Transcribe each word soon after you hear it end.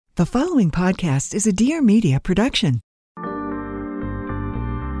The following podcast is a Dear Media production.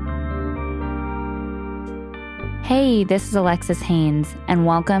 Hey, this is Alexis Haynes, and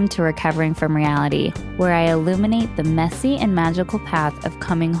welcome to Recovering from Reality, where I illuminate the messy and magical path of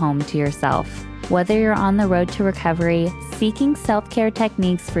coming home to yourself. Whether you're on the road to recovery, seeking self-care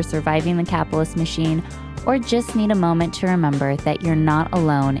techniques for surviving the capitalist machine, or just need a moment to remember that you're not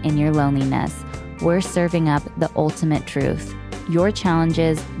alone in your loneliness, we're serving up the ultimate truth. Your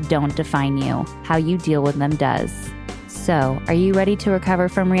challenges don't define you. How you deal with them does. So, are you ready to recover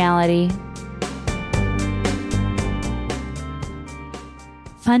from reality?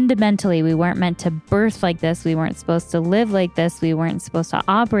 Fundamentally, we weren't meant to birth like this. We weren't supposed to live like this. We weren't supposed to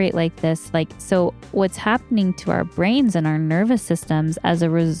operate like this. So what's happening to our brains and our nervous systems as a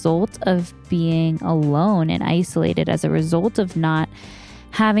result of being alone and isolated, as a result of not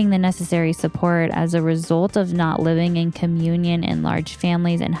having the necessary support, as a result of not living in communion in large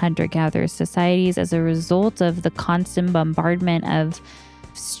families and hunter-gatherer societies, as a result of the constant bombardment of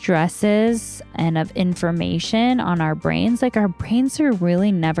stresses and of information on our brains. Our brains are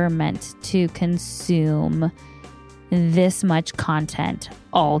really never meant to consume this much content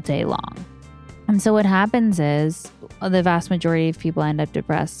all day long. And so what happens is the vast majority of people end up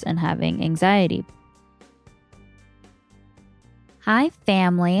depressed and having anxiety. Hi,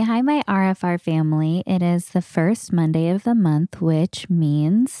 family. Hi, my RFR family. It is the first Monday of the month, which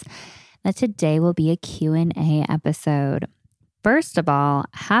means that today will be a Q&A episode. First of all,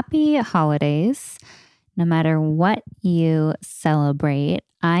 happy holidays. No matter what you celebrate,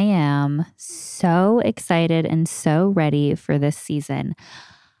 I am so excited and so ready for this season.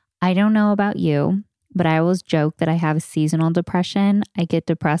 I don't know about you, but I always joke that I have seasonal depression. I get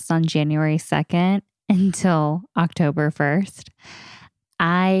depressed on January 2nd until October 1st.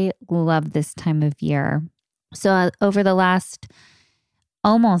 I love this time of year. So over the last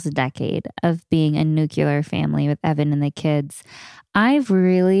almost a decade of being a nuclear family with Evan and the kids, I've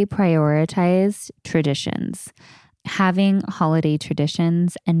really prioritized traditions, having holiday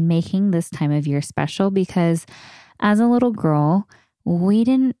traditions and making this time of year special because as a little girl, we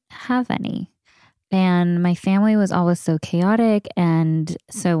didn't have any. And my family was always so chaotic. And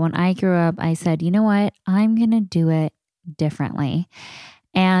so when I grew up, I said, you know what? I'm going to do it differently.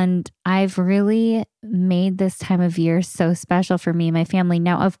 And I've really made this time of year so special for me and my family.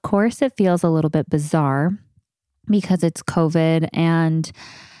 Now, of course, it feels a little bit bizarre because it's COVID and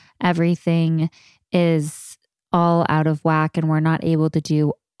everything is all out of whack and we're not able to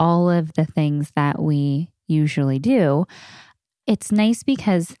do all of the things that we usually do. It's nice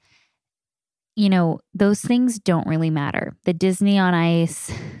because those things don't really matter. The Disney on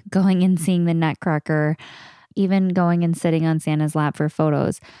Ice, going and seeing the Nutcracker, even going and sitting on Santa's lap for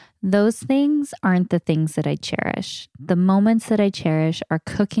photos, those things aren't the things that I cherish. The moments that I cherish are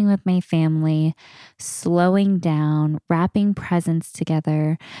cooking with my family, slowing down, wrapping presents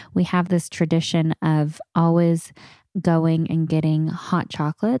together. We have this tradition of always going and getting hot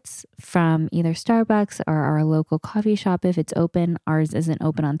chocolates from either Starbucks or our local coffee shop if it's open. Ours isn't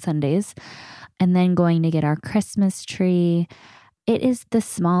open on Sundays. And then going to get our Christmas tree. It is the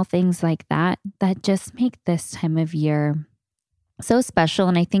small things like that that just make this time of year so special.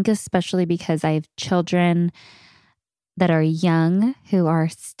 And I think especially because I have children that are young who are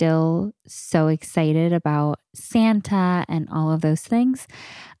still so excited about Santa and all of those things,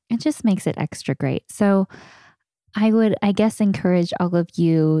 it just makes it extra great. So I would, encourage all of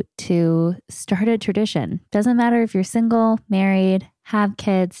you to start a tradition. Doesn't matter if you're single, married, have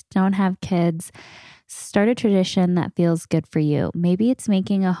kids, don't have kids. Start a tradition that feels good for you. Maybe it's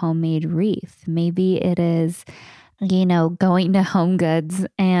making a homemade wreath. Maybe it is, going to Home Goods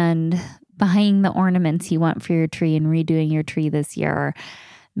and buying the ornaments you want for your tree and redoing your tree this year. Or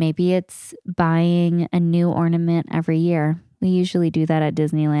maybe it's buying a new ornament every year. We usually do that at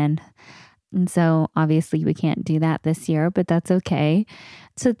Disneyland. And so obviously we can't do that this year, but that's okay.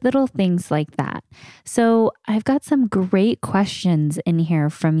 So little things like that. So I've got some great questions in here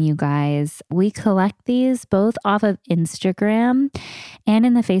from you guys. We collect these both off of Instagram and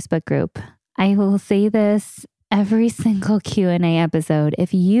in the Facebook group. I will say this every single Q&A episode.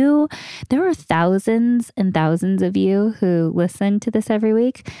 There are thousands and thousands of you who listen to this every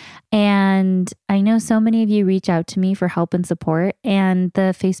week. And I know so many of you reach out to me for help and support. And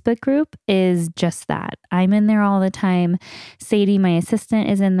the Facebook group is just that. I'm in there all the time. Sadie, my assistant,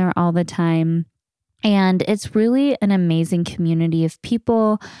 is in there all the time. And it's really an amazing community of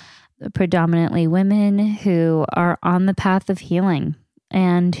people, predominantly women, who are on the path of healing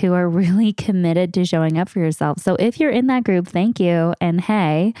and who are really committed to showing up for yourself. So if you're in that group, thank you. And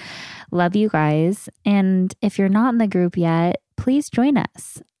hey, love you guys. And if you're not in the group yet, please join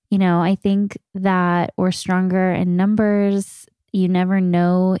us. I think that we're stronger in numbers. You never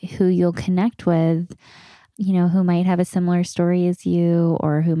know who you'll connect with, who might have a similar story as you,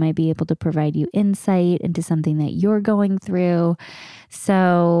 or who might be able to provide you insight into something that you're going through.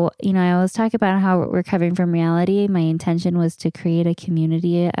 So, I always talk about how we're recovering from reality. My intention was to create a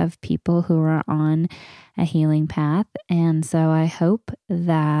community of people who are on a healing path. And so I hope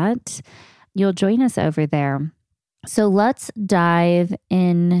that you'll join us over there. So let's dive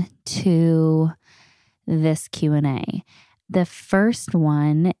into this Q&A. The first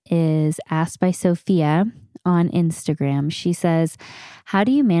one is asked by Sophia on Instagram. She says, how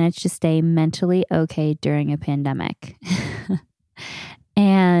do you manage to stay mentally okay during a pandemic?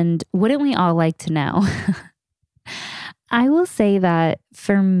 And wouldn't we all like to know? I will say that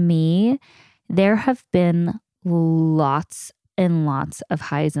for me, there have been lots and lots of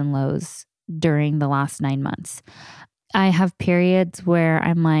highs and lows during the last 9 months. I have periods where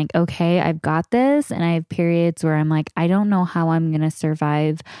I'm like, okay, I've got this. And I have periods where I'm like, I don't know how I'm going to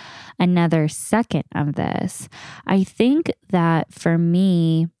survive another second of this. I think that for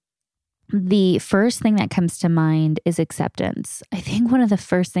me, the first thing that comes to mind is acceptance. I think one of the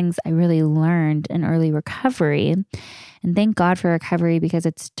first things I really learned in early recovery, and thank God for recovery because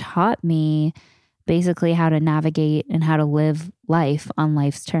it's taught me basically how to navigate and how to live life on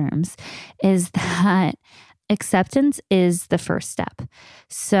life's terms, is that acceptance is the first step.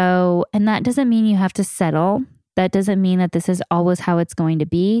 So, and that doesn't mean you have to settle. That doesn't mean that this is always how it's going to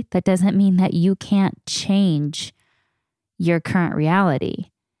be. That doesn't mean that you can't change your current reality.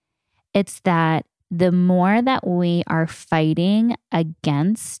 It's that the more that we are fighting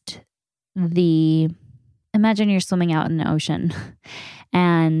against imagine you're swimming out in the ocean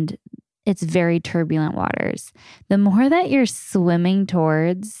and it's very turbulent waters. The more that you're swimming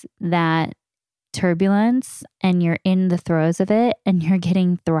towards that turbulence and you're in the throes of it and you're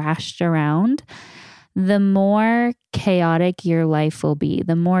getting thrashed around, the more chaotic your life will be,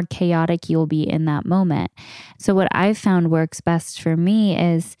 the more chaotic you'll be in that moment. So what I've found works best for me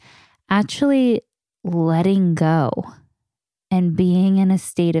is actually letting go and being in a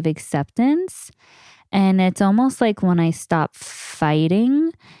state of acceptance. And it's almost like when I stop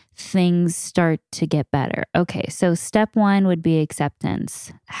fighting, things start to get better. Okay, so step one would be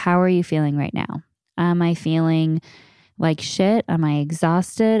acceptance. How are you feeling right now? Am I feeling like shit? Am I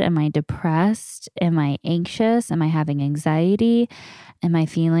exhausted? Am I depressed? Am I anxious? Am I having anxiety? Am I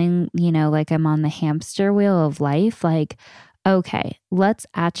feeling, like I'm on the hamster wheel of life? Like, okay, let's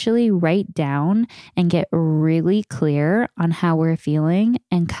actually write down and get really clear on how we're feeling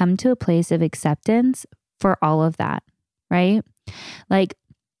and come to a place of acceptance for all of that, right? Like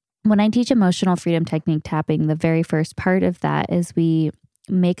when I teach emotional freedom technique tapping, the very first part of that is we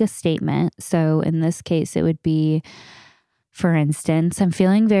make a statement. So in this case, it would be, for instance,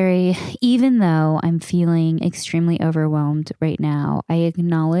 even though I'm feeling extremely overwhelmed right now, I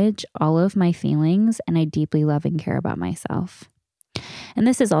acknowledge all of my feelings and I deeply love and care about myself. And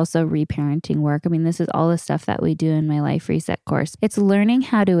this is also reparenting work. I mean, this is all the stuff that we do in my Life Reset course. It's learning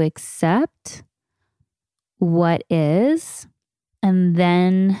how to accept what is and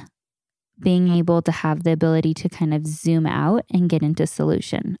then being able to have the ability to kind of zoom out and get into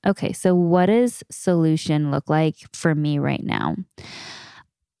solution. Okay, so what does solution look like for me right now?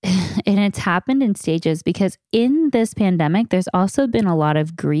 And it's happened in stages because in this pandemic, there's also been a lot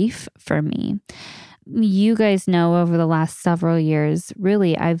of grief for me. You guys know over the last several years,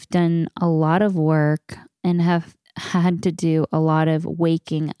 really, I've done a lot of work and have had to do a lot of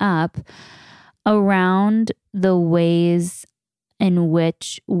waking up around the ways in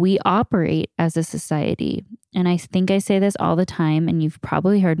which we operate as a society. And I think I say this all the time, and you've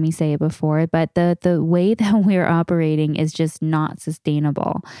probably heard me say it before, but the way that we're operating is just not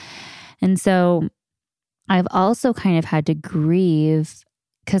sustainable. And so I've also kind of had to grieve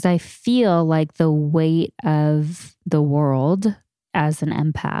because I feel like the weight of the world as an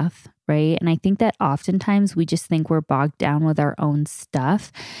empath, right? And I think that oftentimes we just think we're bogged down with our own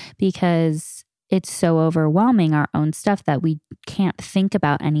stuff because it's so overwhelming, our own stuff, that we can't think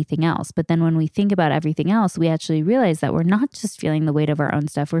about anything else. But then when we think about everything else, we actually realize that we're not just feeling the weight of our own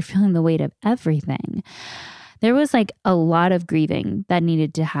stuff, we're feeling the weight of everything. There was like a lot of grieving that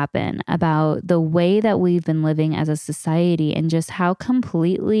needed to happen about the way that we've been living as a society and just how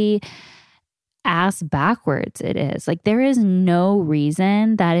completely ass backwards it is. Like there is no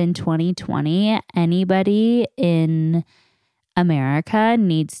reason that in 2020, anybody in America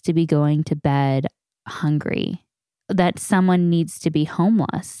needs to be going to bed hungry. that someone needs to be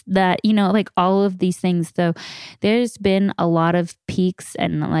homeless, that, like all of these things. So there's been a lot of peaks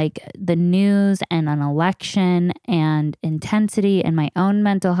and like the news and an election and intensity and my own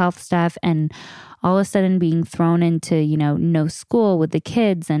mental health stuff. And all of a sudden being thrown into, no school with the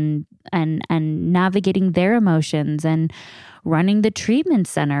kids and navigating their emotions and running the treatment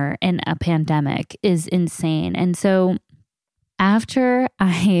center in a pandemic is insane. And so after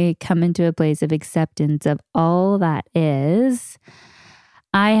I come into a place of acceptance of all that is,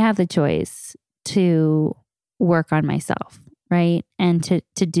 I have the choice to work on myself, right? And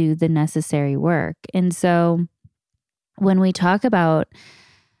to do the necessary work. And so when we talk about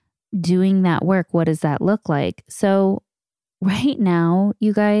doing that work, what does that look like? So right now,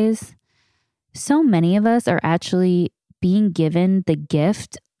 you guys, so many of us are actually being given the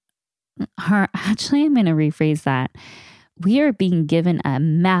gift. Actually, I'm going to rephrase that. We are being given a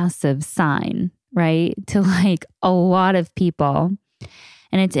massive sign, right? To like a lot of people.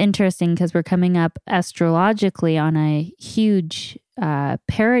 And it's interesting because we're coming up astrologically on a huge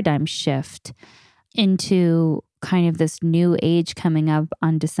paradigm shift into kind of this new age coming up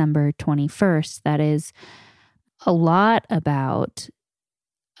on December 21st. That is a lot about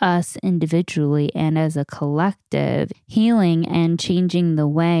us individually and as a collective healing and changing the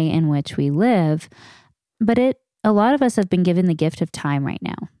way in which we live. But a lot of us have been given the gift of time right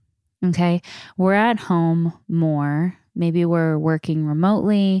now. Okay. We're at home more. Maybe we're working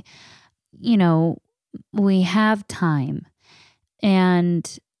remotely. We have time.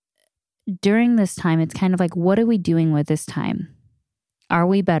 And during this time, it's kind of like, what are we doing with this time? Are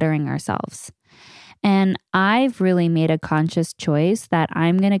we bettering ourselves? And I've really made a conscious choice that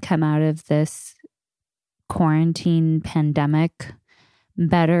I'm going to come out of this quarantine pandemic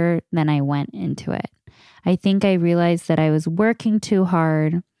better than I went into it. I think I realized that I was working too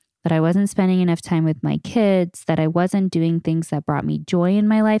hard, that I wasn't spending enough time with my kids, that I wasn't doing things that brought me joy in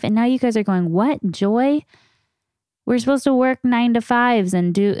my life. And now you guys are going, what? Joy? We're supposed to work 9 to 5s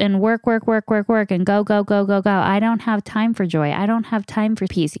and work and go. I don't have time for joy. I don't have time for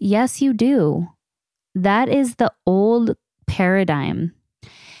peace. Yes, you do. That is the old paradigm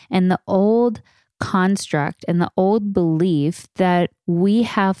and the old construct and the old belief that we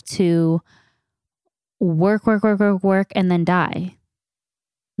have to work, and then die.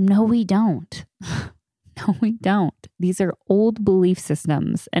 No, we don't. No, we don't. These are old belief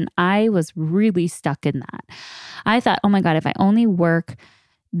systems. And I was really stuck in that. I thought, oh my God, if I only work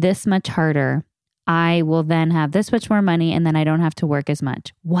this much harder, I will then have this much more money and then I don't have to work as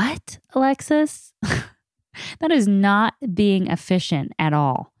much. What, Alexis? That is not being efficient at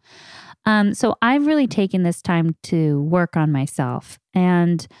all. So I've really taken this time to work on myself.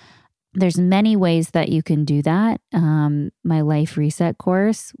 And there's many ways that you can do that. My Life Reset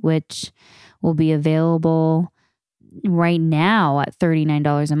course, which will be available right now at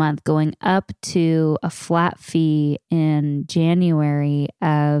 $39 a month, going up to a flat fee in January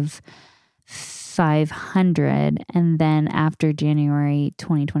of $500, and then after January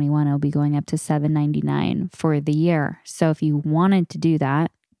 2021, it'll be going up to $799 for the year. So if you wanted to do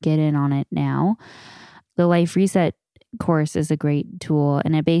that, get in on it now. The Life Reset course is a great tool,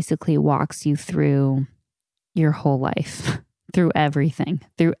 and it basically walks you through your whole life, through everything,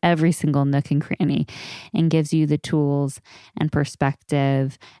 through every single nook and cranny, and gives you the tools and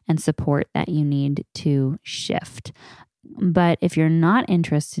perspective and support that you need to shift. But if you're not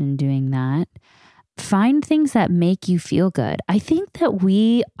interested in doing that, find things that make you feel good. I think that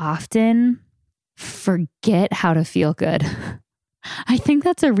we often forget how to feel good. I think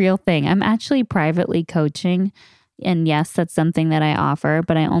that's a real thing. I'm actually privately coaching. And yes, that's something that I offer,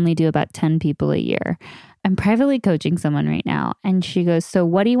 but I only do about 10 people a year. I'm privately coaching someone right now. And she goes, so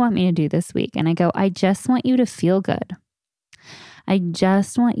what do you want me to do this week? And I go, I just want you to feel good. I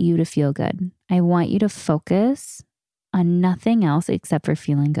just want you to feel good. I want you to focus on nothing else except for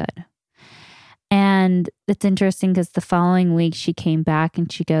feeling good. And it's interesting because the following week she came back and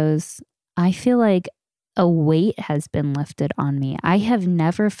she goes, I feel like a weight has been lifted on me. I have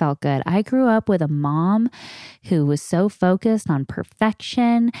never felt good. I grew up with a mom who was so focused on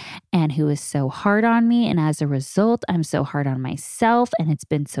perfection and who was so hard on me. And as a result, I'm so hard on myself and it's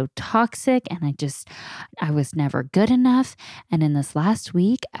been so toxic. And I was never good enough. And in this last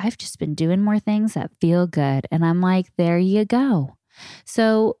week, I've just been doing more things that feel good. And I'm like, there you go.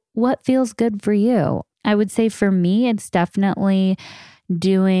 So what feels good for you? I would say for me, it's definitely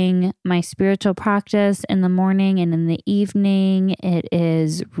doing my spiritual practice in the morning and in the evening. It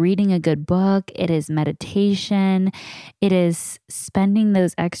is reading a good book. It is meditation. It is spending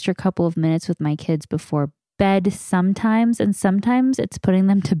those extra couple of minutes with my kids before bed sometimes, and sometimes it's putting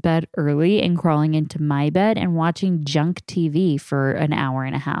them to bed early and crawling into my bed and watching junk TV for an hour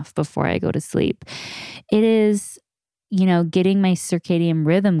and a half before I go to sleep. It is, getting my circadian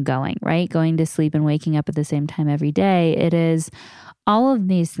rhythm going, right? Going to sleep and waking up at the same time every day. It is all of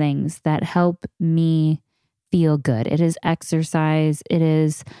these things that help me feel good. It is exercise. It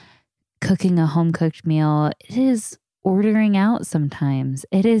is cooking a home-cooked meal. It is ordering out sometimes.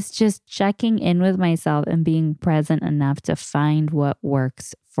 It is just checking in with myself and being present enough to find what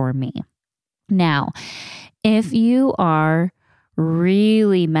works for me. Now, if you are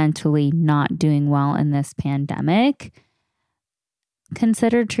really mentally not doing well in this pandemic,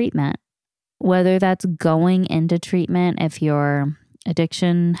 consider treatment. Whether that's going into treatment if your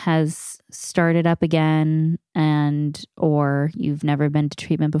addiction has started up again or you've never been to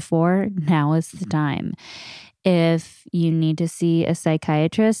treatment before, now is the time. If you need to see a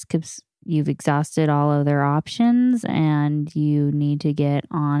psychiatrist because you've exhausted all of their options and you need to get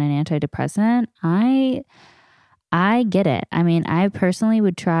on an antidepressant, I get it. I mean, I personally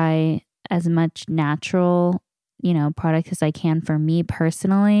would try as much natural, product as I can for me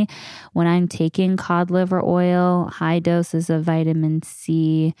personally. When I'm taking cod liver oil, high doses of vitamin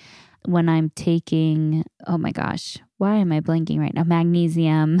C, when I'm taking, oh my gosh, why am I blanking right now?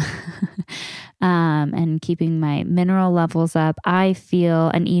 Magnesium, and keeping my mineral levels up,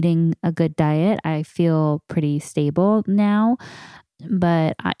 and eating a good diet, I feel pretty stable now.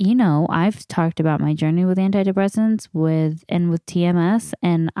 But, I've talked about my journey with antidepressants with TMS,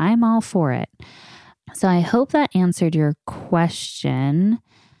 and I'm all for it. So I hope that answered your question,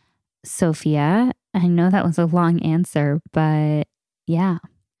 Sophia. I know that was a long answer, but yeah.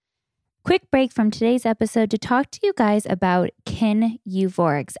 Quick break from today's episode to talk to you guys about Kin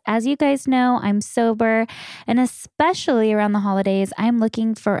Euphorics. As you guys know, I'm sober, and especially around the holidays, I'm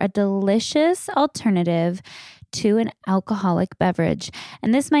looking for a delicious alternative to an alcoholic beverage.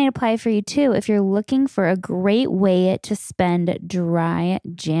 And this might apply for you too if you're looking for a great way to spend dry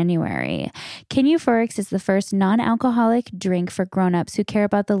January. Kin Euphorics is the first non-alcoholic drink for grown-ups who care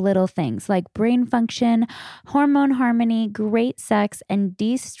about the little things like brain function, hormone harmony, great sex, and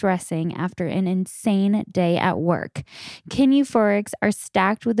de-stressing after an insane day at work. Kin Euphorics are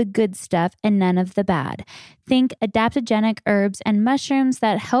stacked with the good stuff and none of the bad. Think adaptogenic herbs and mushrooms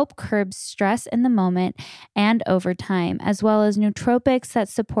that help curb stress in the moment and over time, as well as nootropics that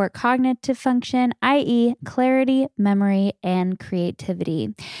support cognitive function, i.e., clarity, memory, and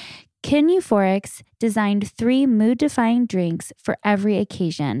creativity. Kin Euphorics designed 3 mood-defying drinks for every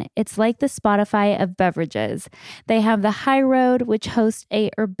occasion. It's like the Spotify of beverages. They have the High Road, which hosts a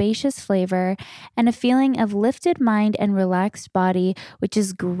herbaceous flavor, and a feeling of lifted mind and relaxed body, which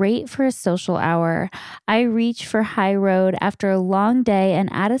is great for a social hour. I reach for High Road after a long day and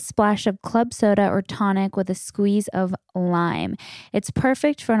add a splash of club soda or tonic with a squeeze of lime. It's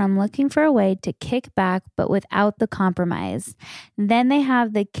perfect for when I'm looking for a way to kick back, but without the compromise. Then they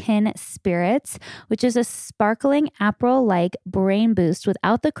have the Kin Spirits, which is a sparkling Aperol-like brain boost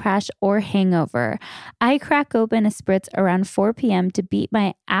without the crash or hangover. I crack open a spritz around 4 p.m. to beat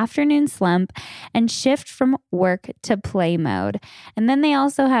my afternoon slump and shift from work to play mode. And then they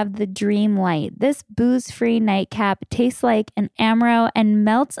also have the Dream Light. This booze-free nightcap tastes like an Amaro and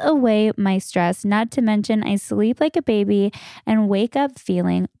melts away my stress, not to mention I sleep like a baby and wake up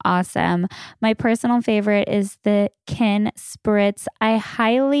feeling awesome. My personal favorite is the Kin Spritz. I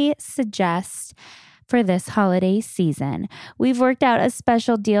highly suggest for this holiday season. We've worked out a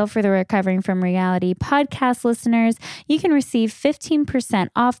special deal for the Recovering from Reality podcast listeners. You can receive 15%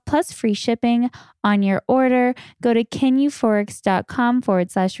 off plus free shipping on your order. Go to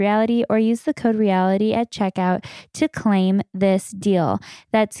kineuphorics.com/reality or use the code reality at checkout to claim this deal.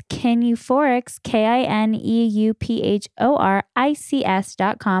 That's Kin Euphorics,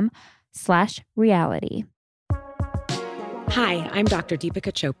 KINEUPHORICS.com/reality. Hi, I'm Dr.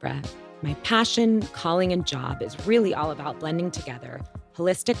 Deepika Chopra. My passion, calling, and job is really all about blending together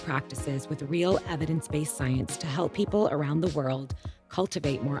holistic practices with real evidence-based science to help people around the world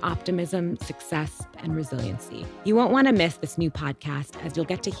cultivate more optimism, success, and resiliency. You won't want to miss this new podcast, as you'll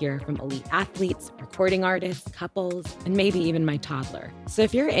get to hear from elite athletes, recording artists, couples, and maybe even my toddler. So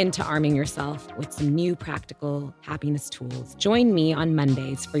if you're into arming yourself with some new practical happiness tools, join me on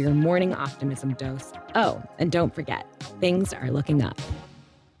Mondays for your morning optimism dose. Oh, and don't forget, things are looking up.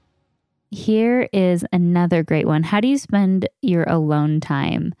 Here is another great one. How do you spend your alone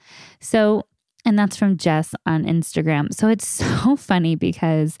time? And that's from Jess on Instagram. So it's so funny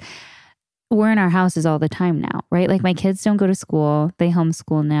because we're in our houses all the time now, right? Like my kids don't go to school. They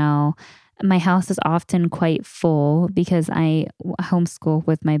homeschool now. my house is often quite full because I homeschool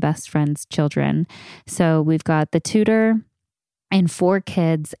with my best friend's children. So we've got the tutor and 4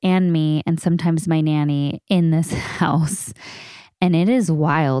 kids and me and sometimes my nanny in this house. And it is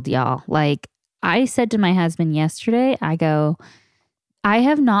wild, y'all. Like I said to my husband yesterday, I go, I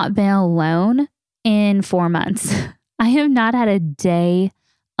have not been alone in 4 months. I have not had a day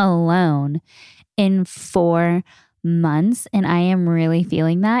alone in 4 months. And I am really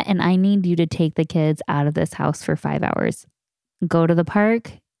feeling that. And I need you to take the kids out of this house for 5 hours. Go to the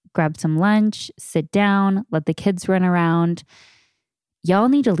park, grab some lunch, sit down, let the kids run around. Y'all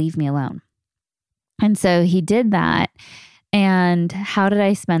need to leave me alone. And so he did that. And how did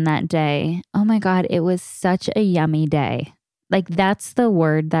I spend that day? Oh my God, it was such a yummy day. Like that's the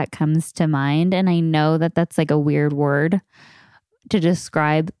word that comes to mind. And I know that that's like a weird word to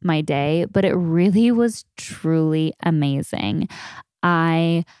describe my day, but it really was truly amazing.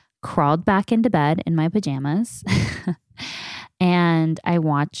 I crawled back into bed in my pajamas and I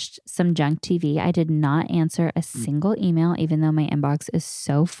watched some junk TV. I did not answer a single email, even though my inbox is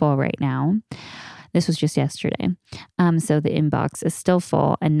so full right now. This was just yesterday. So the inbox is still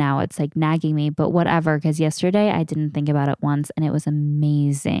full and now it's like nagging me, but whatever, because yesterday I didn't think about it once and it was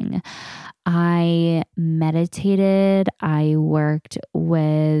amazing. I meditated. I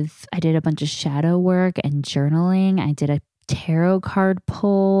did a bunch of shadow work and journaling. I did a tarot card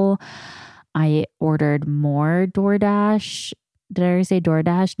pull. I ordered more DoorDash. Did I already say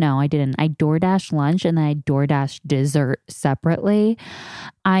DoorDash? No, I didn't. I DoorDash lunch and then I DoorDash dessert separately.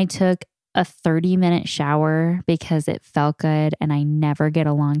 I took a 30-minute shower because it felt good and I never get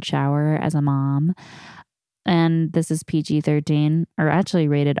a long shower as a mom. And this is PG-13 or actually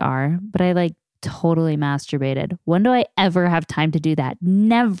rated R, but I like totally masturbated. When do I ever have time to do that?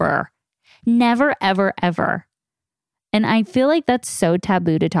 Never, ever, ever. And I feel like that's so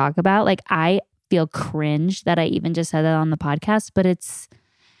taboo to talk about. Like I feel cringe that I even just said that on the podcast, but it's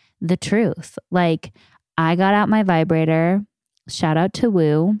the truth. Like I got out my vibrator, shout out to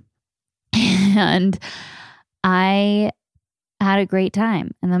Woo, and I had a great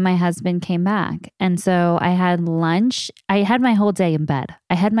time. And then my husband came back. And so I had lunch. I had my whole day in bed.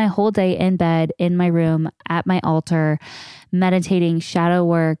 I had my whole day in bed, in my room, at my altar, meditating, shadow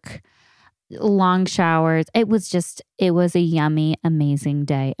work, long showers. It was a yummy, amazing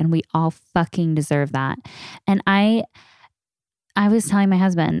day. And we all fucking deserve that. And I was telling my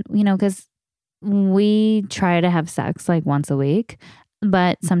husband, because we try to have sex like once a week,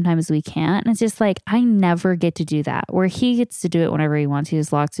 but sometimes we can't. And it's just like, I never get to do that where he gets to do it whenever he wants. He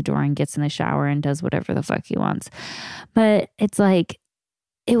just locks the door and gets in the shower and does whatever the fuck he wants. But it's like,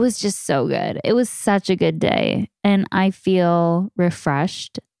 it was just so good. It was such a good day. And I feel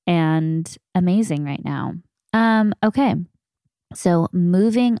refreshed and amazing right now. Okay. So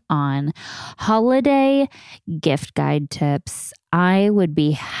moving on, holiday gift guide tips. I would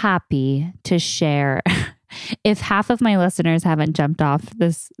be happy to share if half of my listeners haven't jumped off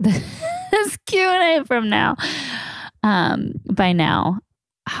this Q&A from now, by now,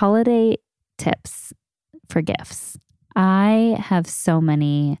 holiday tips for gifts. I have so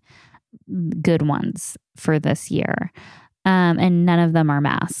many good ones for this year. And none of them are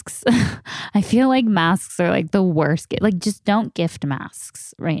masks. I feel like masks are like the worst. Like just don't gift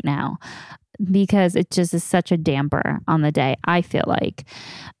masks right now because it just is such a damper on the day, I feel like.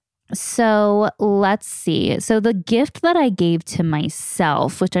 So let's see. So the gift that I gave to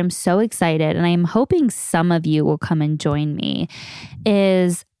myself, which I'm so excited, and I'm hoping some of you will come and join me,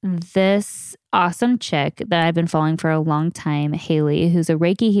 is this awesome chick that I've been following for a long time, Haley, who's a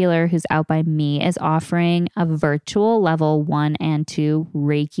Reiki healer who's out by me, is offering a virtual level 1 and 2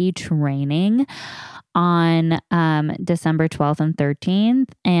 Reiki training on December 12th and 13th.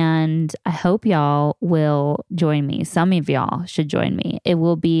 And I hope y'all will join me. Some of y'all should join me. It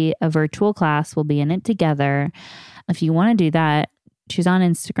will be a virtual class. We'll be in it together. If you want to do that, she's on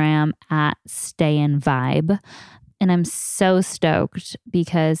Instagram at StayInVibe. And I'm so stoked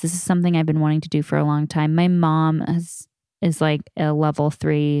because this is something I've been wanting to do for a long time. My mom is like a level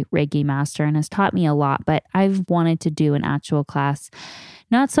 3 Reiki master and has taught me a lot, but I've wanted to do an actual class,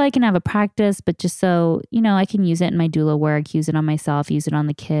 not so I can have a practice, but just so, I can use it in my doula work, use it on myself, use it on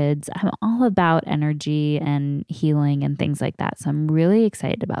the kids. I'm all about energy and healing and things like that. So I'm really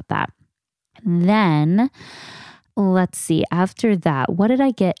excited about that. Then let's see. After that, what did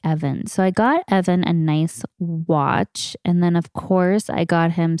I get Evan? So I got Evan a nice watch. And then, of course, I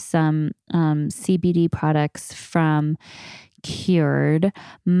got him some CBD products from Cured.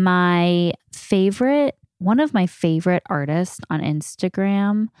 One of my favorite artists on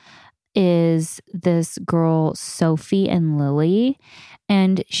Instagram is this girl, Sophie and Lily,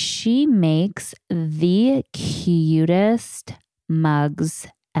 and she makes the cutest mugs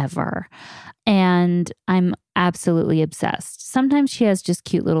ever. And I'm absolutely obsessed. Sometimes she has just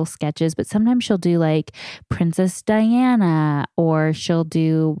cute little sketches, but sometimes she'll do like Princess Diana, or she'll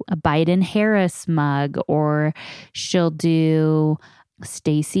do a Biden Harris mug, or she'll do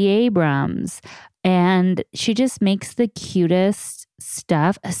Stacey Abrams. And she just makes the cutest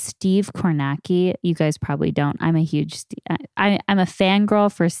stuff. A Steve Kornacki, you guys probably don't. I'm a huge, I'm a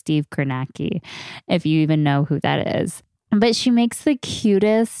fangirl for Steve Kornacki, if you even know who that is. But she makes the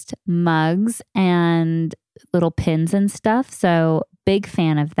cutest mugs and little pins and stuff. So big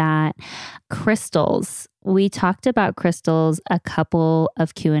fan of that. Crystals. We talked about crystals a couple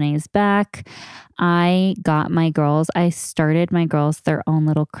of Q&As back. I started my girls their own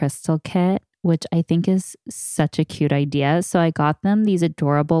little crystal kit, which I think is such a cute idea. So I got them these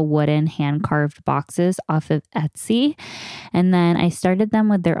adorable wooden hand-carved boxes off of Etsy. And then I started them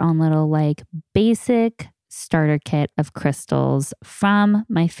with their own little like basic starter kit of crystals from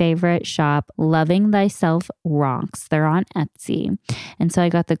my favorite shop, Loving Thyself Rocks. They're on Etsy. And so I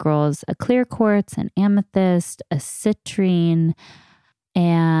got the girls a clear quartz, an amethyst, a citrine,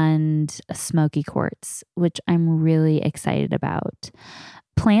 and a smoky quartz, which I'm really excited about.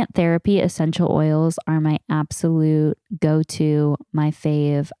 Plant therapy essential oils are my absolute go-to, my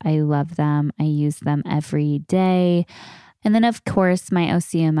fave. I love them. I use them every day. And then, of course, my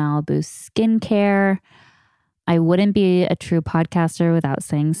Osea Malibu skincare. I wouldn't be a true podcaster without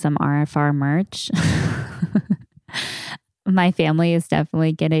saying some RFR merch. My family is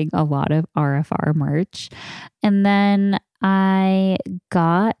definitely getting a lot of RFR merch. And then I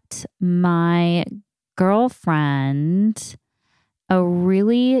got my girlfriend a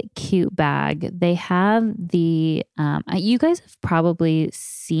really cute bag. They have the, you guys have probably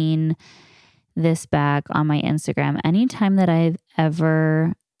seen this bag on my Instagram. Anytime that I've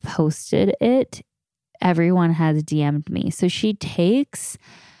ever posted it, everyone has DM'd me. So she takes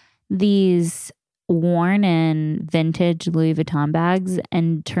these worn in vintage Louis Vuitton bags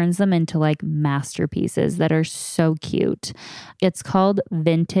and turns them into like masterpieces that are so cute. It's called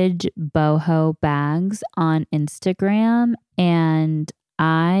Vintage Boho Bags on Instagram, and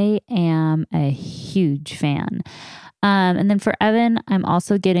I am a huge fan. And then for Evan, I'm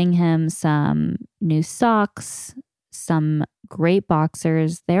also getting him some new socks, some great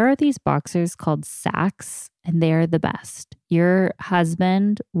boxers. There are these boxers called Saks, and they're the best. Your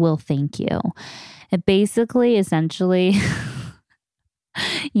husband will thank you. It basically, essentially,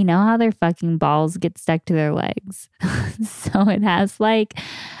 you know how their fucking balls get stuck to their legs? So it has like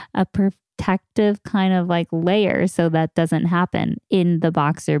a protective kind of like layer so that doesn't happen in the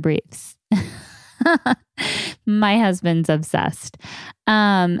boxer briefs. My husband's obsessed.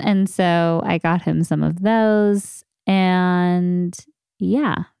 And so I got him some of those. And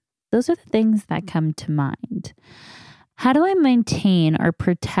yeah, those are the things that come to mind. How do I maintain or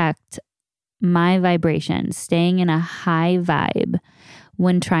protect my vibration, staying in a high vibe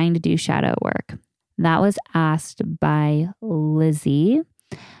when trying to do shadow work? That was asked by Lizzie.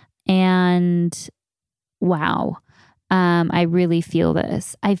 And wow, I really feel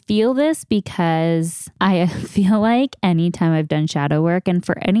this. I feel this because I feel like anytime I've done shadow work, and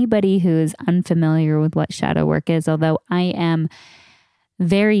for anybody who is unfamiliar with what shadow work is, although I am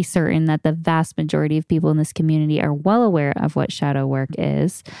very certain that the vast majority of people in this community are well aware of what shadow work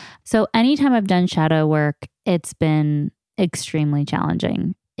is. So anytime I've done shadow work, it's been extremely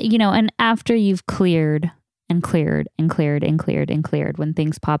challenging. You know, and after you've cleared and cleared and cleared and cleared and cleared, when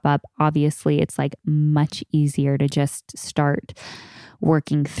things pop up, obviously it's like much easier to just start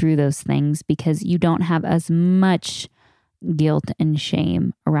working through those things because you don't have as much guilt and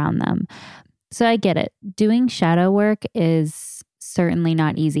shame around them. So I get it. Doing shadow work is certainly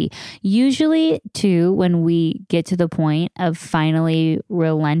not easy. Usually, too, when we get to the point of finally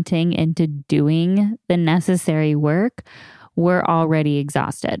relenting into doing the necessary work, we're already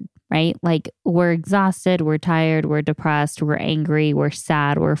exhausted, right? Like we're exhausted, we're tired, we're depressed, we're angry, we're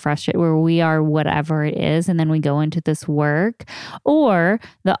sad, we're frustrated, where we are whatever it is. And then we go into this work, or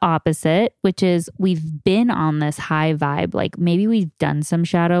the opposite, which is we've been on this high vibe. Like maybe we've done some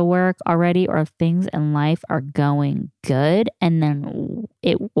shadow work already, or things in life are going good, and then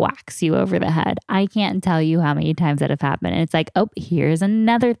it whacks you over the head. I can't tell you how many times that have happened. And it's like, oh, here's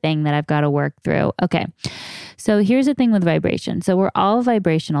another thing that I've got to work through. Okay. So here's the thing with vibration. So we're all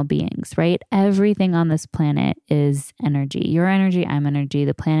vibrational beings, right? Everything on this planet is energy. You're energy, I'm energy.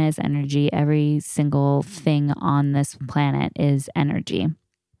 The planet is energy. Every single thing on this planet is energy.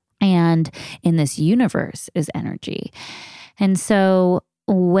 And in this universe is energy. And so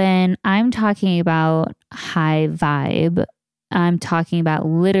when I'm talking about high vibe, I'm talking about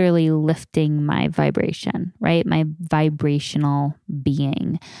literally lifting my vibration, right? My vibrational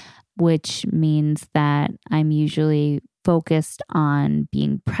being, which means that I'm usually focused on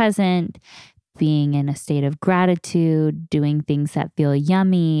being present, being in a state of gratitude, doing things that feel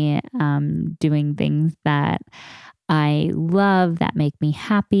yummy, doing things that I love, that make me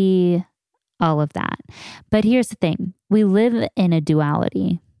happy, all of that. But here's the thing. We live in a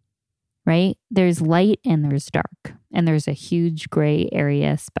duality, right? There's light and there's dark, and there's a huge gray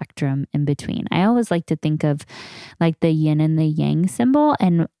area spectrum in between. I always like to think of like the yin and the yang symbol,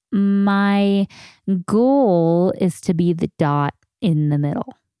 and my goal is to be the dot in the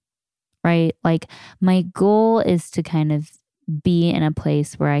middle, right? Like my goal is to kind of be in a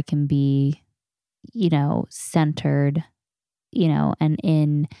place where I can be, centered, and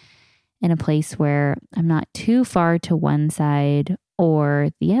in a place where I'm not too far to one side or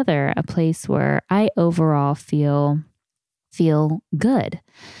the other, a place where I overall feel good.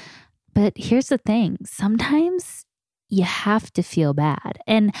 But here's the thing. Sometimes you have to feel bad.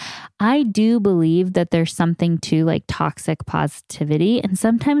 And I do believe that there's something to like toxic positivity. And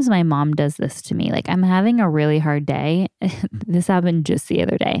sometimes my mom does this to me. Like I'm having a really hard day. This happened just the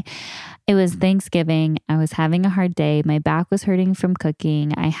other day. It was Thanksgiving. I was having a hard day. My back was hurting from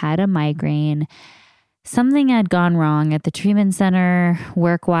cooking. I had a migraine. Something had gone wrong at the treatment center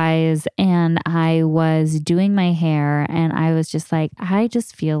work-wise, and I was doing my hair, and I was just like, I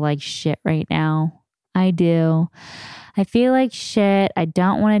just feel like shit right now. I do. I feel like shit. I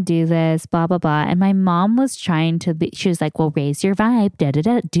don't want to do this, blah, blah, blah. And my mom was trying to be, she was like, well, raise your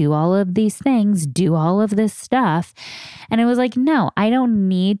vibe, do all of these things, do all of this stuff. And it was like, no, I don't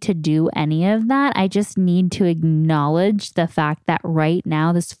need to do any of that. I just need to acknowledge the fact that right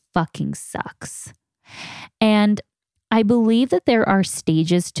now this fucking sucks. And I believe that there are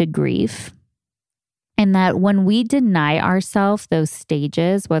stages to grief, and that when we deny ourselves those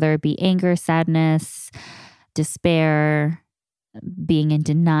stages, whether it be anger, sadness, despair, being in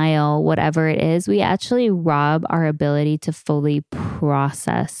denial, whatever it is, we actually rob our ability to fully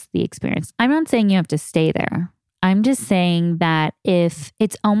process the experience. I'm not saying you have to stay there. I'm just saying that if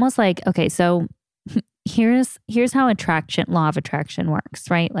it's almost like, okay, so here's how law of attraction works,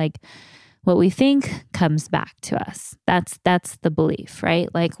 right? Like what we think comes back to us. That's the belief, right?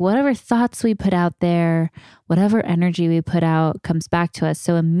 Like whatever thoughts we put out there, whatever energy we put out comes back to us.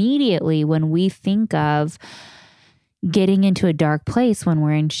 So immediately when we think of getting into a dark place, when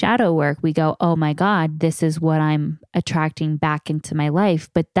we're in shadow work, we go, oh my God, this is what I'm attracting back into my life.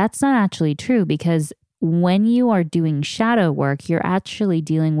 But that's not actually true, because when you are doing shadow work, you're actually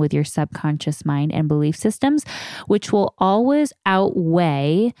dealing with your subconscious mind and belief systems, which will always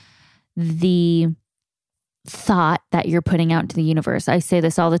outweigh the thought that you're putting out into the universe. I say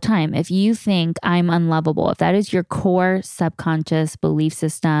this all the time. If you think I'm unlovable, if that is your core subconscious belief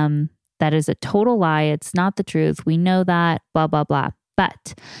system, that is a total lie. It's not the truth. We know that, blah, blah, blah.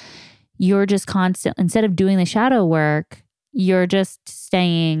 But you're just constant, instead of doing the shadow work, you're just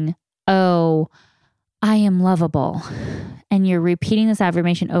saying, oh, I am lovable. And you're repeating this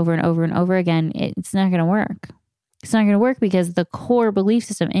affirmation over and over and over again. It's not going to work. It's not going to work because the core belief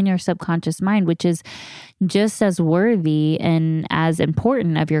system in your subconscious mind, which is just as worthy and as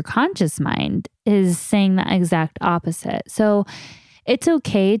important of your conscious mind, is saying the exact opposite. So it's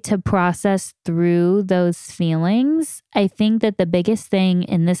okay to process through those feelings. I think that the biggest thing,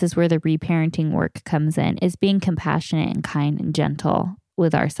 and this is where the reparenting work comes in, is being compassionate and kind and gentle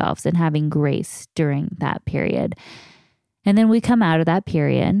with ourselves and having grace during that period. And then we come out of that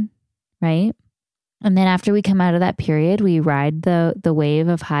period, right? And then after we come out of that period, we ride the wave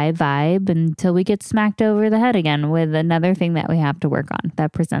of high vibe until we get smacked over the head again with another thing that we have to work on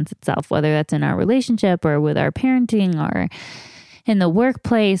that presents itself, whether that's in our relationship or with our parenting or in the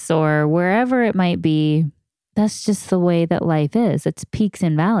workplace or wherever it might be. That's just the way that life is. It's peaks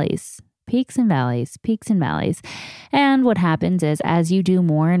and valleys. Peaks and valleys, peaks and valleys. And what happens is as you do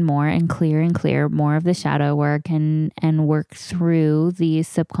more and more and clear more of the shadow work and work through the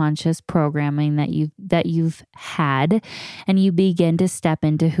subconscious programming that you've had, and you begin to step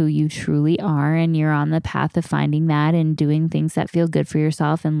into who you truly are, and you're on the path of finding that and doing things that feel good for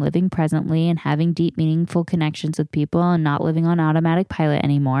yourself and living presently and having deep, meaningful connections with people and not living on automatic pilot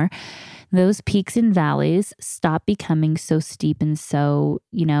anymore. Those peaks and valleys stop becoming so steep and so,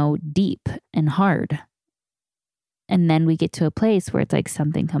 deep and hard. And then we get to a place where it's like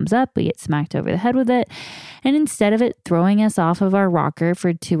something comes up, we get smacked over the head with it. And instead of it throwing us off of our rocker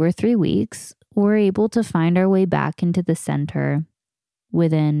for 2 or 3 weeks, we're able to find our way back into the center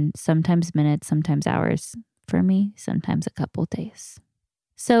within sometimes minutes, sometimes hours. For me, sometimes a couple days.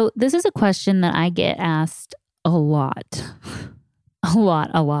 So this is a question that I get asked a lot. A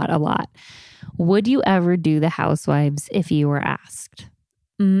lot. Would you ever do the Housewives if you were asked?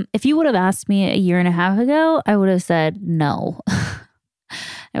 If you would have asked me a year and a half ago, I would have said no.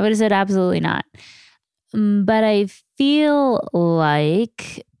 I would have said absolutely not. But I feel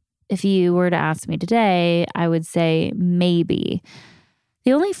like if you were to ask me today, I would say maybe.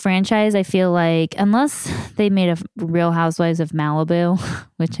 The only franchise I feel like, unless they made a Real Housewives of Malibu,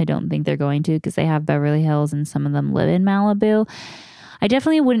 which I don't think they're going to because they have Beverly Hills and some of them live in Malibu, I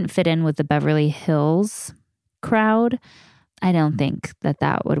definitely wouldn't fit in with the Beverly Hills crowd. I don't think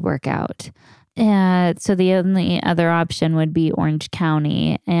that would work out. So the only other option would be Orange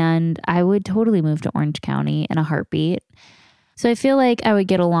County, and I would totally move to Orange County in a heartbeat. So I feel like I would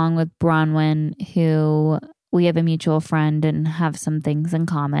get along with Bronwyn, who we have a mutual friend and have some things in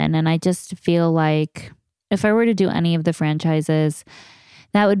common. And I just feel like if I were to do any of the franchises,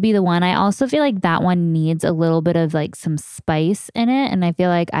 that would be the one. I also feel like that one needs a little bit of like some spice in it. And I feel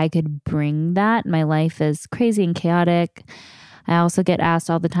like I could bring that. My life is crazy and chaotic. I also get asked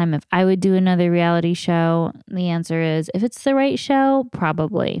all the time if I would do another reality show. The answer is, if it's the right show,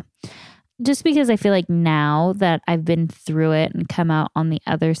 probably. Just because I feel like now that I've been through it and come out on the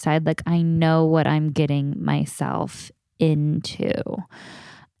other side, like I know what I'm getting myself into.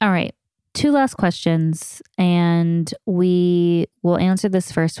 All right. 2 last questions, and we will answer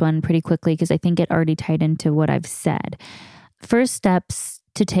this first one pretty quickly because I think it already tied into what I've said. First steps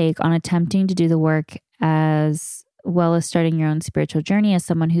to take on attempting to do the work as well as starting your own spiritual journey as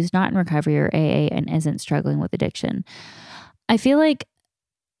someone who's not in recovery or AA and isn't struggling with addiction. I feel like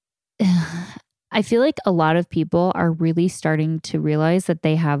a lot of people are really starting to realize that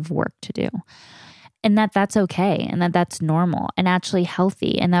they have work to do and that that's okay and that that's normal and actually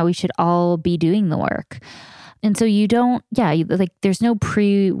healthy and that we should all be doing the work. And so there's no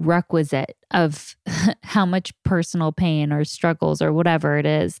prerequisite of how much personal pain or struggles or whatever it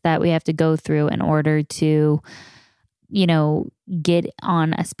is that we have to go through in order to, get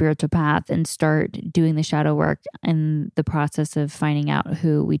on a spiritual path and start doing the shadow work and the process of finding out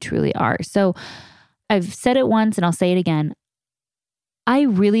who we truly are. So I've said it once and I'll say it again. I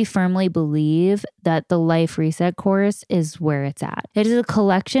really firmly believe that the Life Reset course is where it's at. It is a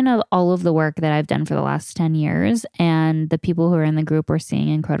collection of all of the work that I've done for the last 10 years, and the people who are in the group are seeing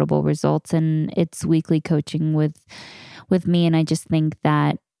incredible results, and it's weekly coaching with me. And I just think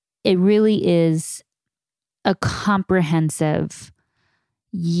that it really is a comprehensive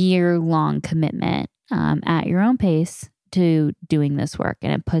year-long commitment at your own pace to doing this work,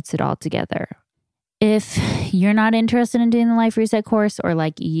 and it puts it all together. If you're not interested in doing the Life Reset course, or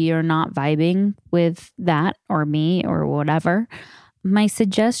like you're not vibing with that or me or whatever, my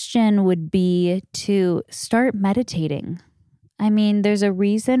suggestion would be to start meditating. I mean, there's a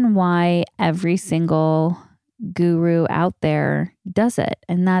reason why every single guru out there does it,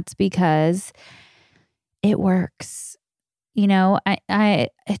 and that's because it works.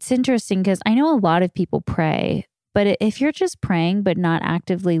 It's interesting because I know a lot of people pray, but if you're just praying but not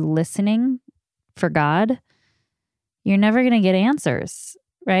actively listening for God, you're never going to get answers,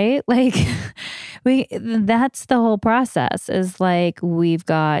 right? Like that's the whole process, is like we've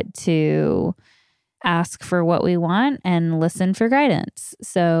got to ask for what we want and listen for guidance.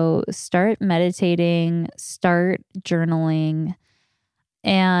 So start meditating, start journaling.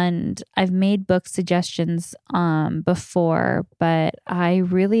 And I've made book suggestions before, but I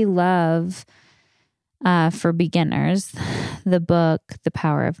really love for beginners the book The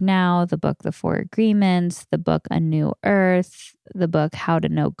Power of Now, the book The 4 Agreements, the book A New Earth, the book How to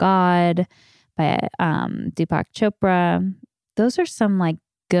Know God by Deepak Chopra. Those are some like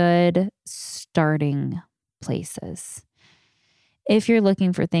good starting places if you're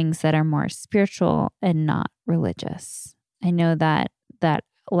looking for things that are more spiritual and not religious. I know that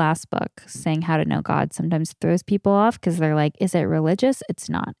last book, saying How to Know God, sometimes throws people off because they're like, is it religious? It's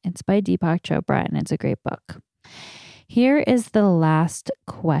not. It's by Deepak Chopra and it's a great book. Here is the last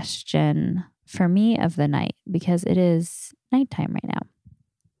question for me of the night, because it is nighttime right now.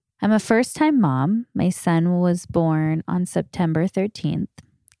 I'm a first-time mom. My son was born on September 13th.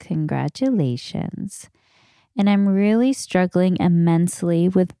 Congratulations. And I'm really struggling immensely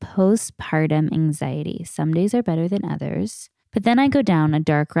with postpartum anxiety. Some days are better than others. But then I go down a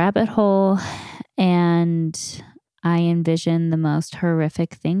dark rabbit hole and I envision the most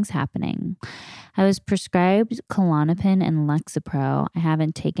horrific things happening. I was prescribed Klonopin and Lexapro. I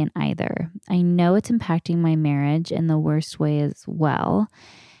haven't taken either. I know it's impacting my marriage in the worst way as well.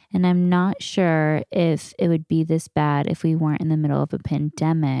 And I'm not sure if it would be this bad if we weren't in the middle of a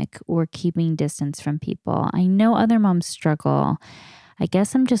pandemic or keeping distance from people. I know other moms struggle. I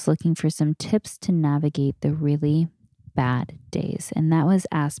guess I'm just looking for some tips to navigate the really bad days. And that was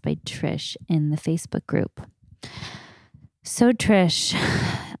asked by Trish in the Facebook group. So Trish,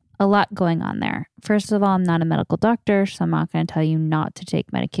 a lot going on there. First of all, I'm not a medical doctor, so I'm not going to tell you not to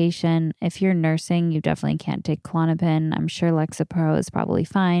take medication. If you're nursing, you definitely can't take Klonopin. I'm sure Lexapro is probably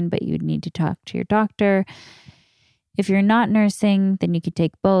fine, but you'd need to talk to your doctor. If you're not nursing, then you could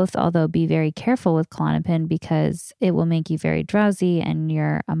take both, although be very careful with Klonopin because it will make you very drowsy and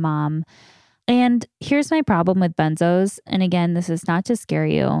you're a mom. And here's my problem with benzos. And again, this is not to scare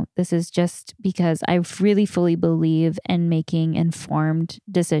you. This is just because I really fully believe in making informed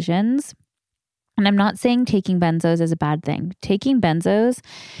decisions. And I'm not saying taking benzos is a bad thing. Taking benzos,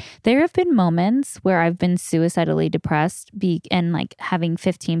 there have been moments where I've been suicidally depressed and like having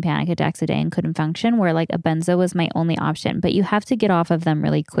 15 panic attacks a day and couldn't function, where like a benzo was my only option. But you have to get off of them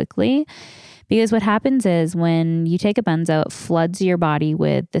really quickly. Because what happens is when you take a benzo, it floods your body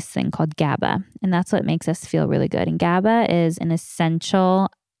with this thing called GABA. And that's what makes us feel really good. And GABA is an essential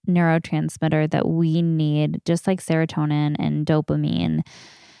neurotransmitter that we need, just like serotonin and dopamine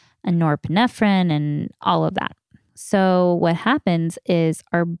and norepinephrine and all of that. So what happens is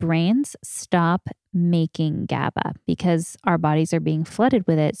our brains stop making GABA because our bodies are being flooded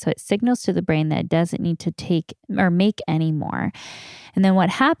with it. So it signals to the brain that it doesn't need to take or make any more. And then what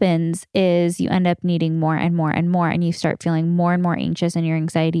happens is you end up needing more and more and more, and you start feeling more and more anxious, and your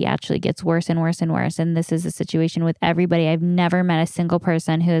anxiety actually gets worse and worse and worse. And this is a situation with everybody. I've never met a single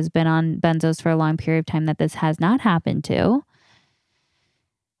person who has been on benzos for a long period of time that this has not happened to,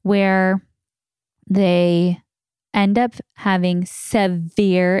 where they end up having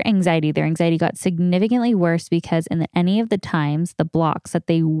severe anxiety. Their anxiety got significantly worse because in any of the times, the blocks that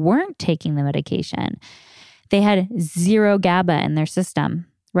they weren't taking the medication, they had zero GABA in their system,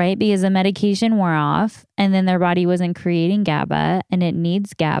 right? Because the medication wore off and then their body wasn't creating GABA and it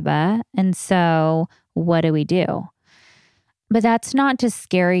needs GABA. And so what do we do? But that's not to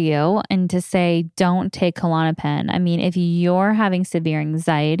scare you and to say, don't take Klonopin. I mean, if you're having severe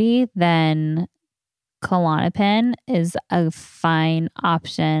anxiety, then Klonopin is a fine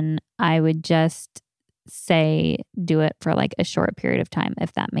option. I would just say do it for like a short period of time,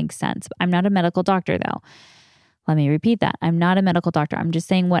 if that makes sense. I'm not a medical doctor though. Let me repeat that. I'm not a medical doctor. I'm just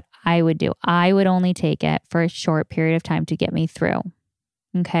saying what I would do. I would only take it for a short period of time to get me through.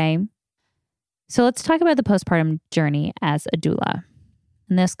 Okay. So let's talk about the postpartum journey as a doula.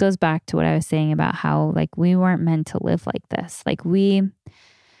 And this goes back to what I was saying about how like we weren't meant to live like this. Like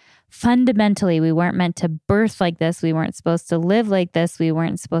fundamentally, we weren't meant to birth like this. We weren't supposed to live like this. We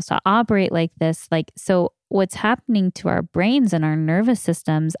weren't supposed to operate like this. So what's happening to our brains and our nervous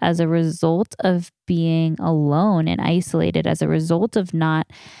systems as a result of being alone and isolated, as a result of not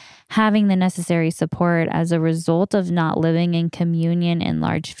having the necessary support, as a result of not living in communion in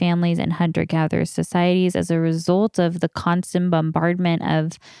large families and hunter-gatherer societies, as a result of the constant bombardment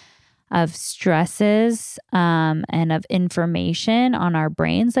of stresses and of information on our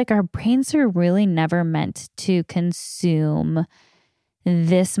brains. Like our brains are really never meant to consume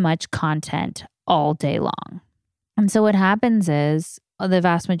this much content all day long. And so what happens is the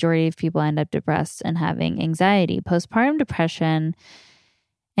vast majority of people end up depressed and having anxiety. Postpartum depression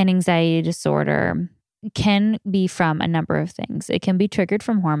and anxiety disorder can be from a number of things. It can be triggered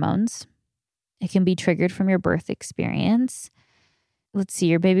from hormones. It can be triggered from your birth experience. Let's see,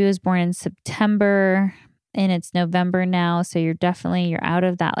 your baby was born in September and it's November now. So you're out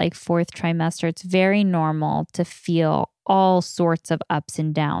of that like fourth trimester. It's very normal to feel all sorts of ups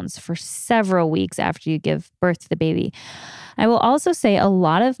and downs for several weeks after you give birth to the baby. I will also say a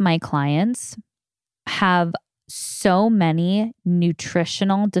lot of my clients have so many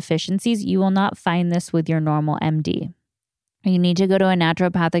nutritional deficiencies. You will not find this with your normal MD. You need to go to a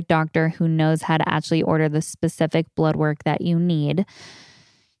naturopathic doctor who knows how to actually order the specific blood work that you need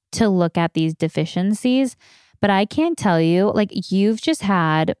to look at these deficiencies. But I can't tell you, like you've just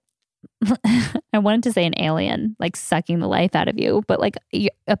had, I wanted to say an alien, like sucking the life out of you, but like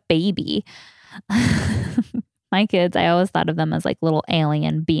a baby. My kids, I always thought of them as like little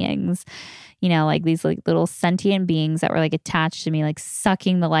alien beings, you know, like these like little sentient beings that were like attached to me, like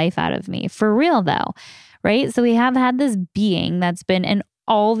sucking the life out of me. For real though. Right? So we have had this being that's been in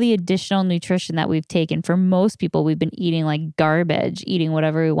all the additional nutrition that we've taken. For most people, we've been eating like garbage, eating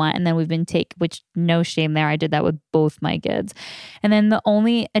whatever we want. And then we've been which no shame there. I did that with both my kids. And then the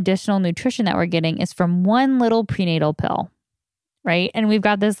only additional nutrition that we're getting is from one little prenatal pill. Right? And we've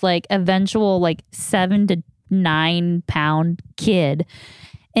got this like eventual like 7 to 9 pound kid.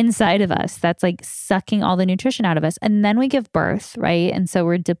 inside of us that's like sucking all the nutrition out of us. And then we give birth, right? And so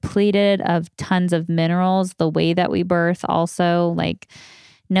we're depleted of tons of minerals. The way that we birth also, like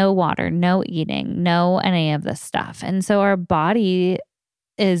no water, no eating, no any of this stuff. And so our body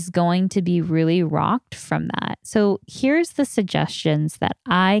is going to be really rocked from that. So here's the suggestions that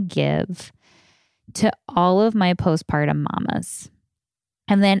I give to all of my postpartum mamas.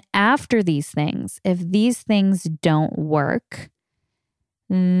 And then after these things, if these things don't work,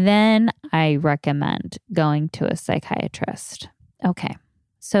 then I recommend going to a psychiatrist. Okay.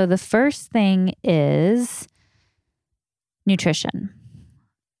 So the first thing is nutrition.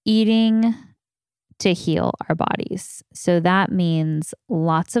 Eating to heal our bodies. So that means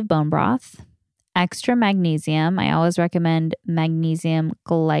lots of bone broth, extra magnesium. I always recommend magnesium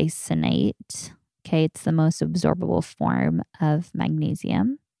glycinate. Okay, it's the most absorbable form of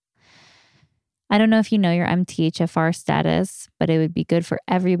magnesium. I don't know if you know your MTHFR status, but it would be good for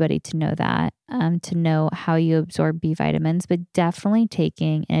everybody to know that, to know how you absorb B vitamins, but definitely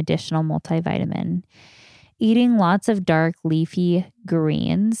taking an additional multivitamin. Eating lots of dark leafy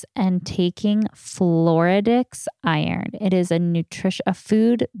greens and taking Floridix iron. It is a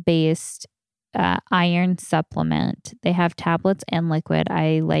food-based iron supplement. They have tablets and liquid.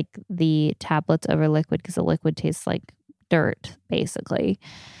 I like the tablets over liquid because the liquid tastes like dirt, basically.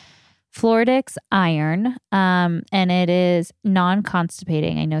 Floridix iron, and it is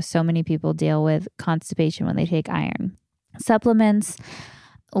non-constipating. I know so many people deal with constipation when they take iron. Supplements,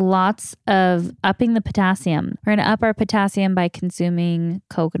 lots of upping the potassium. We're going to up our potassium by consuming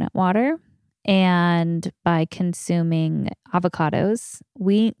coconut water and by consuming avocados.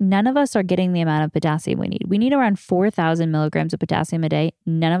 None of us are getting the amount of potassium we need. We need around 4,000 milligrams of potassium a day.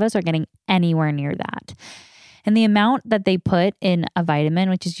 None of us are getting anywhere near that. And the amount that they put in a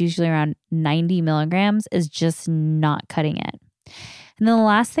vitamin, which is usually around 90 milligrams, is just not cutting it. And then the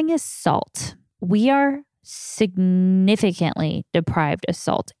last thing is salt. We are significantly deprived of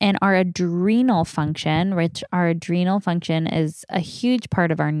salt. And our adrenal function, which our adrenal function is a huge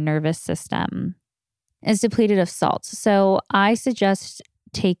part of our nervous system, is depleted of salt. So I suggest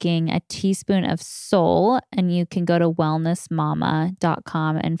taking a teaspoon of Sol, and you can go to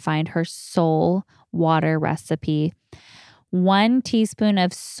wellnessmama.com and find her Sol water recipe. 1 teaspoon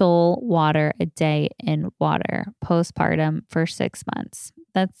of Sol water a day in water postpartum for 6 months.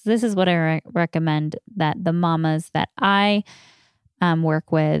 This is what I recommend that the mamas that I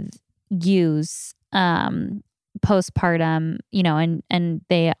work with use postpartum, and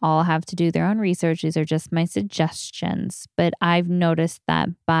they all have to do their own research. These are just my suggestions. But I've noticed that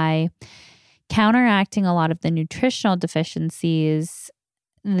by counteracting a lot of the nutritional deficiencies,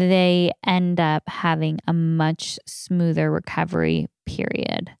 they end up having a much smoother recovery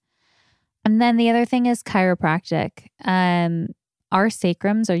period. And then the other thing is chiropractic. Our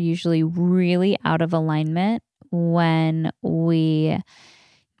sacrums are usually really out of alignment when we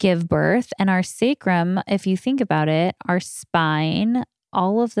give birth. And our sacrum, if you think about it, our spine,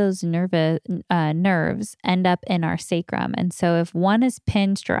 all of those nerves end up in our sacrum. And so if one is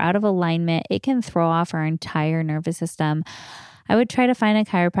pinched or out of alignment, it can throw off our entire nervous system. I would try to find a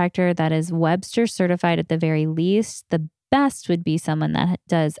chiropractor that is Webster certified at the very least. The best would be someone that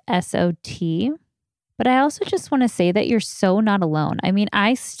does SOT. But I also just want to say that you're so not alone. I mean,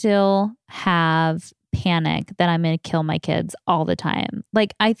 I still have panic that I'm going to kill my kids all the time.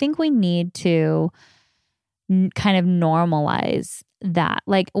 Like, I think we need to kind of normalize that.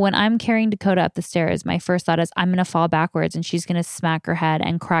 Like, when I'm carrying Dakota up the stairs, my first thought is I'm going to fall backwards and she's going to smack her head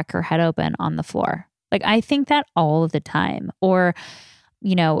and crack her head open on the floor. Like, I think that all of the time. Or,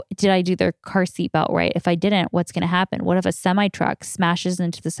 did I do their car seatbelt right? If I didn't, what's going to happen? What if a semi-truck smashes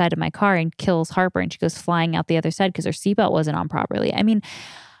into the side of my car and kills Harper and she goes flying out the other side because her seatbelt wasn't on properly? I mean,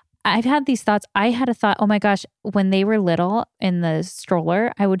 I've had these thoughts. I had a thought, oh my gosh, when they were little in the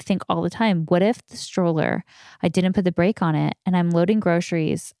stroller, I would think all the time, what if the stroller, I didn't put the brake on it and I'm loading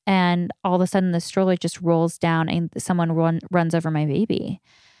groceries and all of a sudden the stroller just rolls down and someone runs over my baby?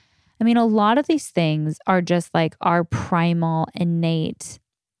 I mean, a lot of these things are just like our primal, innate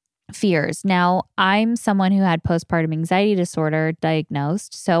fears. Now, I'm someone who had postpartum anxiety disorder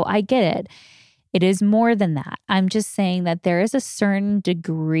diagnosed, so I get it. It is more than that. I'm just saying that there is a certain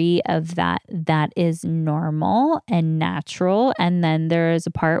degree of that is normal and natural. And then there is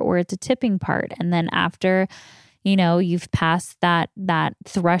a part where it's a tipping part. And then after, you've passed that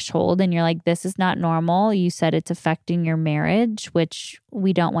threshold and you're like, this is not normal. You said it's affecting your marriage, which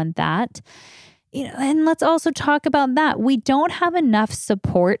we don't want that. And let's also talk about that. We don't have enough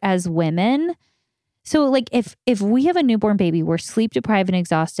support as women. So like if we have a newborn baby, we're sleep deprived and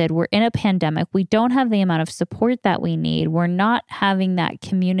exhausted, we're in a pandemic, we don't have the amount of support that we need, we're not having that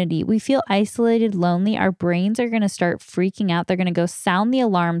community, we feel isolated, lonely, our brains are going to start freaking out. They're going to go sound the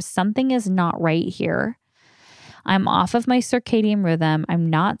alarm. Something is not right here. I'm off of my circadian rhythm. I'm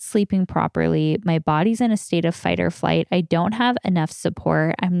not sleeping properly. My body's in a state of fight or flight. I don't have enough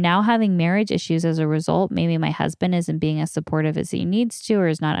support. I'm now having marriage issues as a result. Maybe my husband isn't being as supportive as he needs to or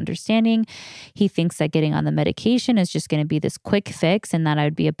is not understanding. He thinks that getting on the medication is just going to be this quick fix and that I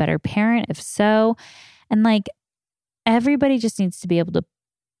would be a better parent if so. And like everybody just needs to be able to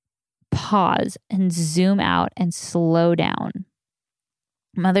pause and zoom out and slow down.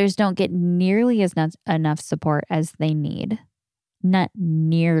 Mothers don't get nearly as enough support as they need. Not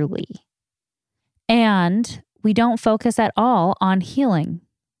nearly. And we don't focus at all on healing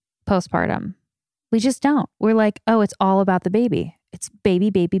postpartum. We just don't. We're like, oh, it's all about the baby. It's baby,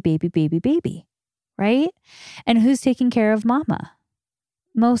 baby, baby, baby, baby, right? And who's taking care of mama?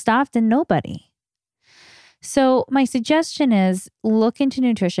 Most often, nobody. So my suggestion is look into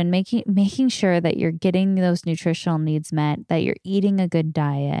nutrition, making sure that you're getting those nutritional needs met, that you're eating a good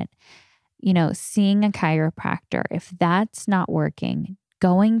diet, seeing a chiropractor. If that's not working,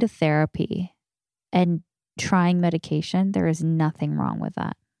 going to therapy and trying medication, there is nothing wrong with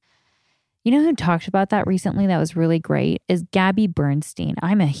that. You know who talked about that recently that was really great is Gabby Bernstein.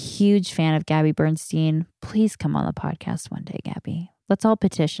 I'm a huge fan of Gabby Bernstein. Please come on the podcast one day, Gabby. Let's all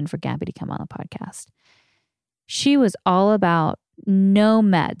petition for Gabby to come on the podcast. She was all about no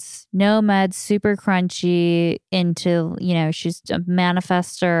meds, super crunchy, she's a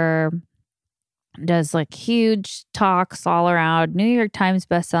manifester, does like huge talks all around, New York Times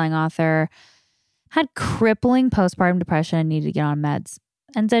bestselling author, had crippling postpartum depression and needed to get on meds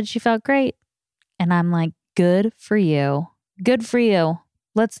and said she felt great. And I'm like, good for you. Good for you.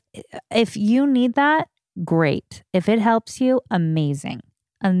 If you need that, great. If it helps you, amazing.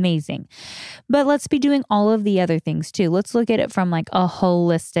 But let's be doing all of the other things too. Let's look at it from like a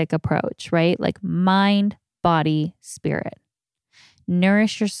holistic approach, right? Like mind, body, spirit.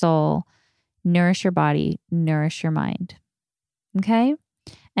 Nourish your soul, nourish your body, nourish your mind. Okay?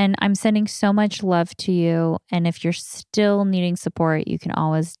 And I'm sending so much love to you. And if you're still needing support, you can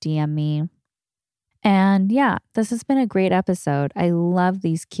always DM me. And yeah, this has been a great episode. I love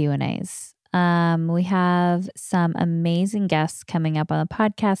these Q&As. We have some amazing guests coming up on the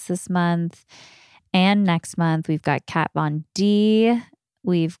podcast this month and next month. We've got Kat Von D.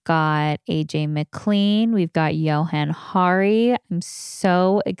 We've got AJ McLean. We've got Johan Hari. I'm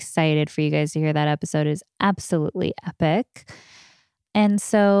so excited for you guys to hear that episode. It is absolutely epic. And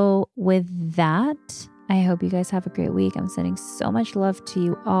so with that, I hope you guys have a great week. I'm sending so much love to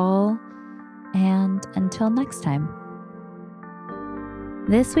you all. And until next time.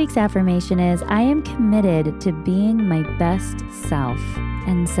 This week's affirmation is, I am committed to being my best self.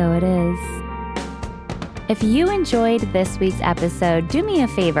 And so it is. If you enjoyed this week's episode, do me a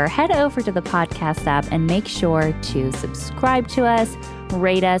favor, head over to the podcast app and make sure to subscribe to us,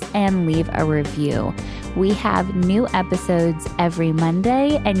 rate us, and leave a review. We have new episodes every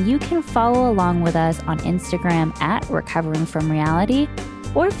Monday, and you can follow along with us on Instagram at Recovering From Reality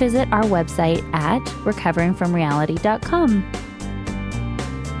or visit our website at recoveringfromreality.com.